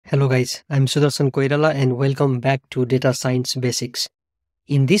Hello guys, I'm Sudarshan Koirala and welcome back to Data Science Basics.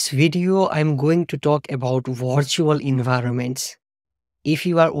 In this video, I'm going to talk about virtual environments. If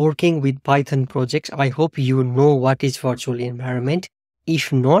you are working with Python projects, I hope you know what is virtual environment.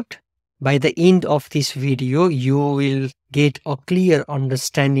 If not, by the end of this video, you will get a clear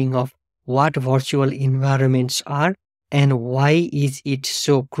understanding of what virtual environments are and why is it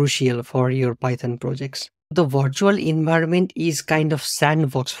so crucial for your Python projects. The virtual environment is kind of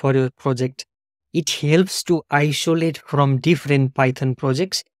sandbox for your project. It helps to isolate from different Python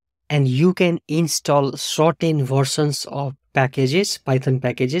projects and you can install certain versions of packages, Python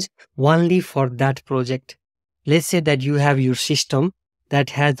packages, only for that project. Let's say that you have your system that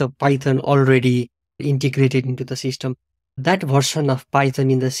has the Python already integrated into the system. That version of Python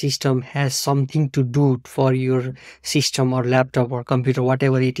in the system has something to do for your system or laptop or computer,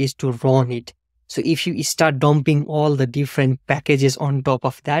 whatever it is, to run it. So if you start dumping all the different packages on top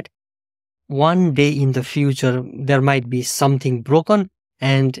of that, one day in the future, there might be something broken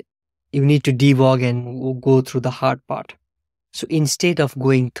and you need to debug and go through the hard part. So instead of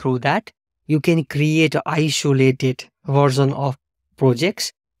going through that, you can create an isolated version of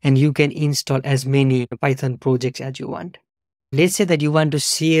projects and you can install as many Python projects as you want. Let's say that you want to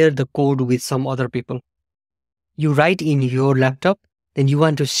share the code with some other people. You write in your laptop, then you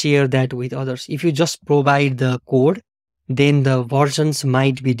want to share that with others. If you just provide the code, then the versions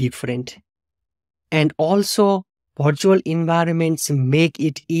might be different. And also, virtual environments make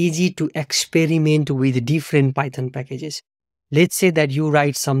it easy to experiment with different Python packages. Let's say that you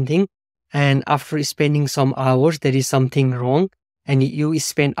write something and after spending some hours, there is something wrong and you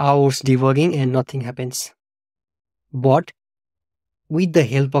spend hours debugging and nothing happens. But with the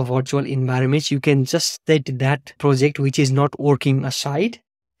help of virtual environments, you can just set that project which is not working aside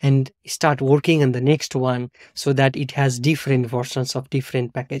and start working on the next one so that it has different versions of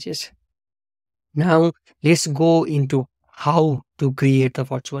different packages. Now, let's go into how to create a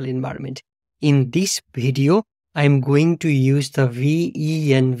virtual environment. In this video, I'm going to use the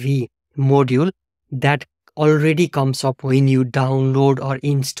venv module that already comes up when you download or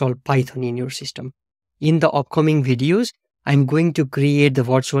install Python in your system. In the upcoming videos, I'm going to create the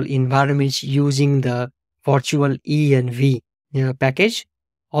virtual environments using the virtual env package,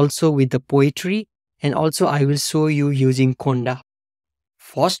 also with the poetry, and also I will show you using Conda.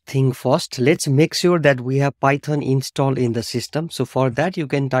 First thing first, let's make sure that we have Python installed in the system. So for that, you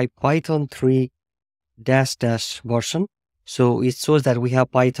can type python 3 -- version. So it shows that we have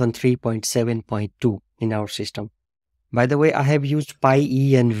Python 3.7.2 in our system. By the way, I have used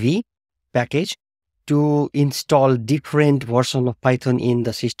pyenv package to install different version of Python in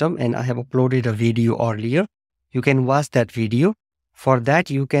the system, and I have uploaded a video earlier. You can watch that video. For that,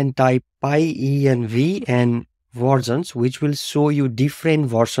 you can type pyenv and versions, which will show you different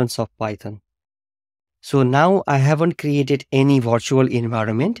versions of Python. So now I haven't created any virtual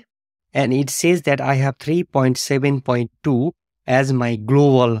environment, and it says that I have 3.7.2 as my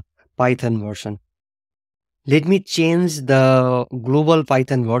global Python version. Let me change the global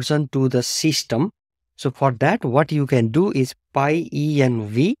Python version to the system. So for that, what you can do is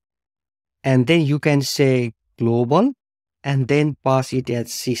pyenv, and then you can say global, and then pass it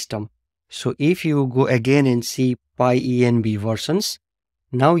as system. So if you go again and see pyenv versions,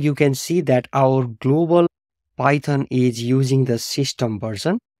 now you can see that our global Python is using the system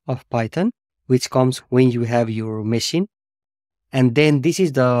version of Python, which comes when you have your machine. And then this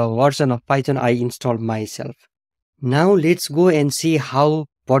is the version of Python I installed myself. Now let's go and see how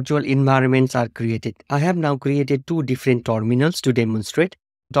virtual environments are created. I have now created two different terminals to demonstrate.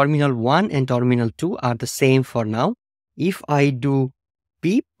 Terminal 1 and terminal 2 are the same for now. If I do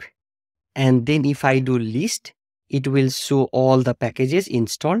pip and then if I do list, it will show all the packages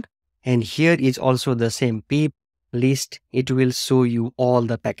installed. And here is also the same pip list. It will show you all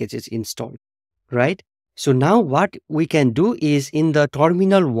the packages installed, right? So now what we can do is in the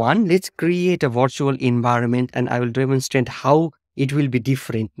terminal 1, let's create a virtual environment and I will demonstrate how it will be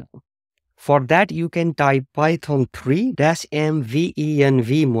different now. For that, you can type python 3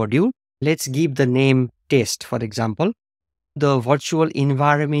 -mvenv module. Let's give the name test, for example. The virtual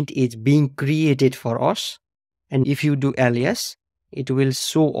environment is being created for us. And if you do ls, it will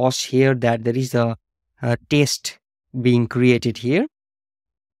show us here that there is a test being created here.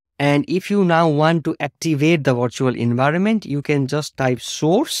 And if you now want to activate the virtual environment, you can just type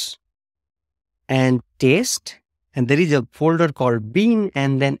source and test. And there is a folder called bin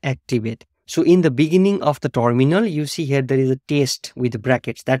and then activate. So in the beginning of the terminal, you see here there is a test with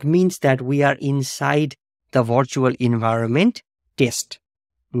brackets. That means that we are inside the virtual environment test.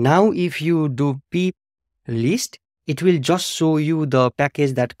 Now if you do pip list, it will just show you the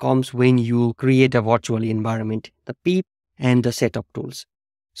package that comes when you create a virtual environment, the pip and the setup tools.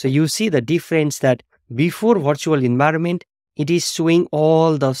 So you see the difference that before virtual environment, it is showing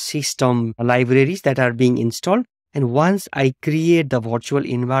all the system libraries that are being installed. And once I create the virtual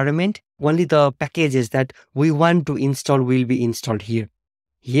environment, only the packages that we want to install will be installed here.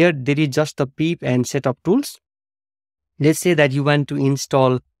 Here, there is just the pip and setup tools. Let's say that you want to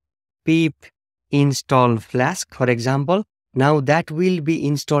install pip install Flask, for example. Now that will be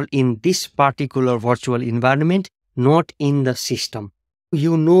installed in this particular virtual environment, not in the system.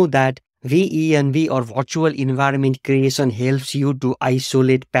 You know that venv or virtual environment creation helps you to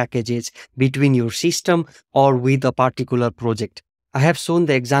isolate packages between your system or with a particular project. I have shown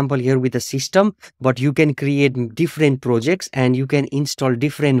the example here with the system, but you can create different projects and you can install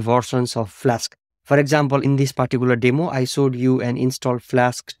different versions of Flask. For example, in this particular demo, I showed you an install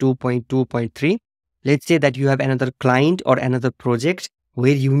Flask 2.2.3. Let's say that you have another client or another project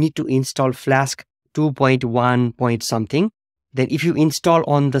where you need to install Flask 2.1 point something. Then if you install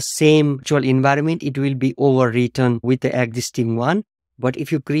on the same virtual environment, it will be overwritten with the existing one. But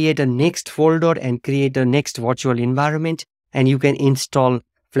if you create a next folder and create a next virtual environment, and you can install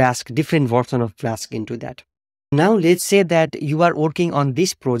Flask, different version of Flask into that. Now, let's say that you are working on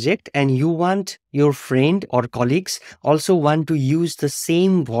this project and you want your friend or colleagues also want to use the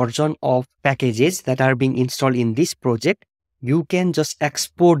same version of packages that are being installed in this project. You can just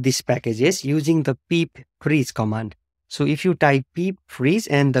export these packages using the pip freeze command. So if you type pip freeze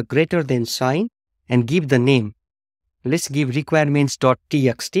and the greater than sign and give the name, let's give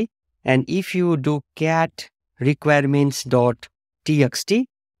requirements.txt. And if you do cat requirements.txt,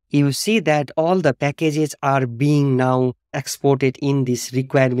 you see that all the packages are being now exported in this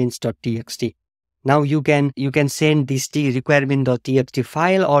requirements.txt. Now you can send this requirement.txt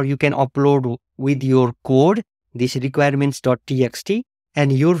file, or you can upload with your code this requirements.txt,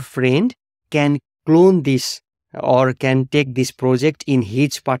 and your friend can clone this or can take this project in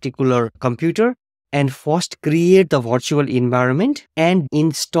his particular computer and first create the virtual environment and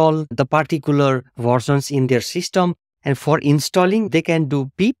install the particular versions in their system. And for installing, they can do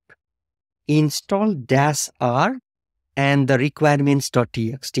pip install -r and the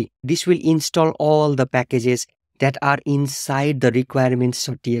requirements.txt. This will install all the packages that are inside the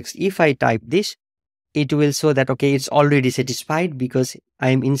requirements.txt. If I type this, it will show that, okay, it's already satisfied because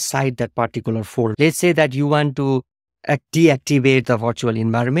I'm inside that particular folder. Let's say that you want to deactivate the virtual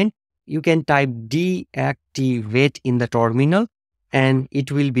environment. You can type deactivate in the terminal and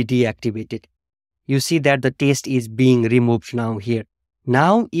it will be deactivated. You see that the test is being removed now here.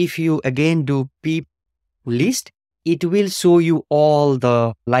 Now, if you again do pip list, it will show you all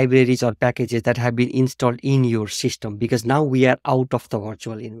the libraries or packages that have been installed in your system, because now we are out of the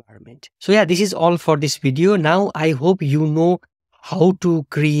virtual environment. So yeah, this is all for this video. Now, I hope you know how to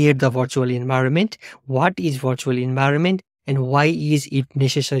create the virtual environment, what is virtual environment, and why is it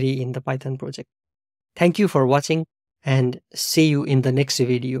necessary in the Python project. Thank you for watching and see you in the next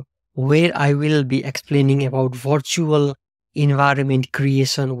video, where I will be explaining about virtual environment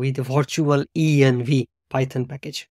creation with virtual env Python package.